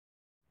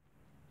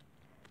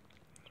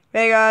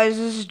Hey guys,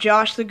 this is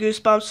Josh the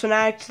Goosebumps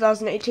Fanatic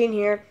 2018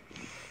 here.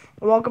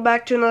 Welcome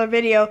back to another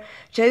video.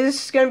 Today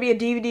this is going to be a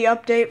DVD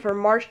update for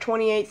March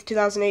 28th,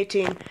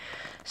 2018.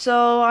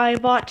 So I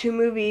bought two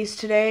movies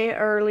today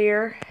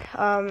earlier,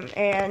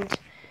 and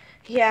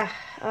yeah,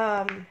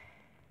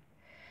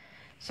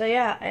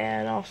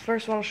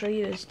 first one I'll show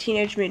you is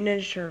Teenage Mutant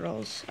Ninja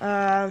Turtles.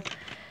 I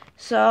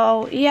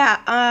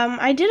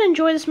did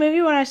enjoy this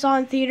movie when I saw it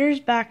in theaters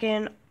back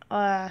in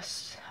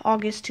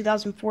August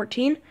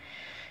 2014.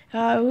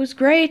 It was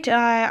great.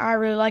 I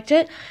really liked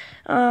it.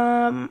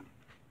 I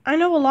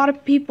know a lot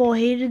of people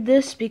hated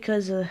this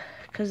because they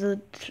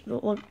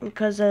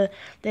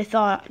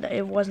thought that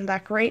it wasn't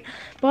that great,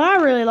 but I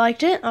really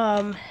liked it.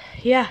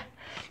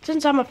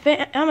 Since I'm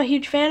a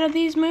huge fan of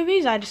these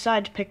movies, I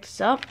decided to pick this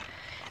up.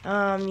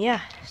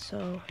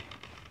 So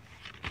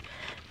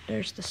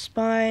there's the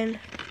spine,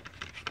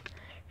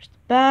 there's the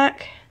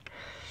back.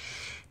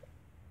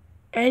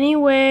 Any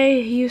way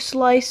you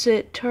slice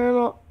it,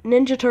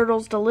 Ninja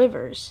Turtles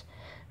delivers.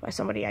 By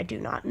somebody I do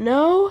not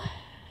know.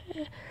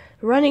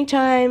 Running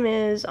time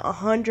is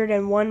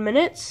 101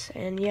 minutes,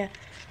 and yeah.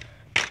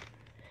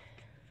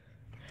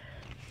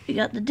 You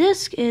got the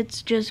disc,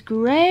 it's just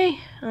gray.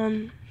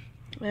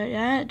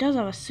 Yeah, it does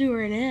have a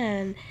sewer in it,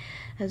 and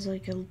has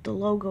like the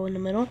logo in the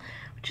middle,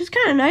 which is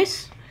kind of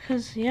nice,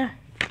 because yeah,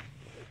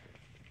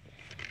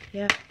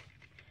 I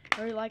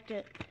really liked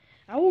it.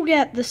 I will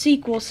get the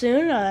sequel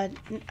soon,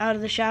 Out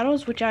of the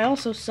Shadows, which I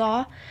also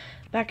saw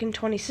back in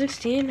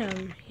 2016.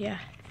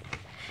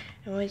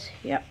 Anyways,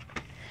 yep.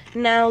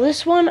 Now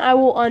this one I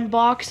will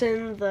unbox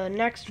in the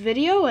next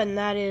video, and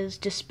that is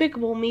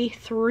Despicable Me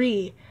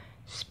 3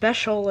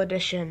 Special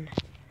Edition.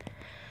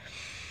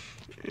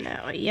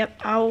 Now, yep.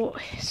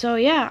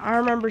 I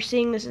remember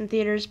seeing this in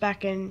theaters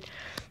back in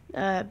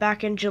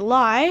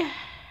July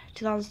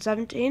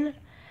 2017,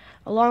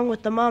 along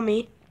with The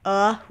Mummy,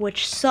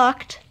 which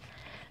sucked.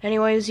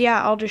 Anyways,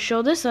 yeah, I'll just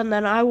show this, and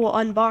then I will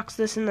unbox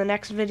this in the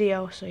next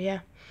video. So,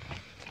 yeah.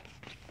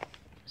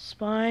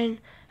 Spine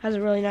has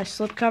a really nice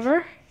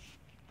slipcover.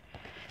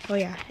 Oh,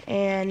 yeah,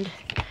 and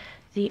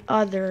the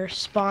other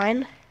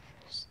spine.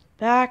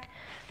 Back.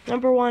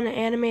 #1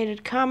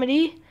 animated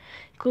comedy.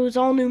 Includes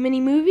all new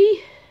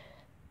mini-movie.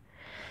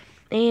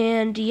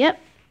 And, yep.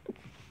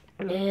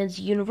 It's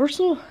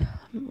Universal.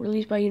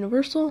 Released by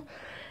Universal.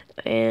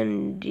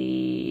 And,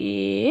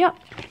 yep.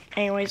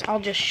 Anyways, I'll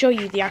just show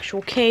you the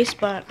actual case,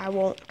 but I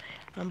won't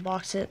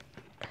unbox it.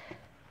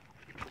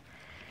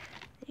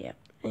 Yep,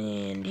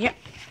 and yep.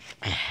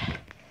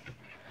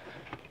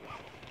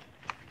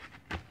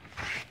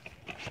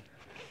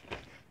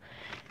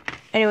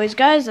 Anyways,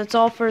 guys, that's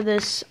all for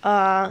this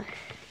DVD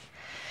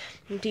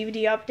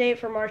update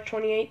for March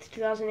 28th,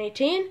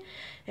 2018.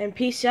 And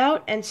peace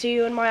out, and see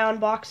you in my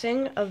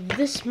unboxing of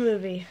this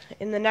movie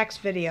in the next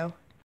video.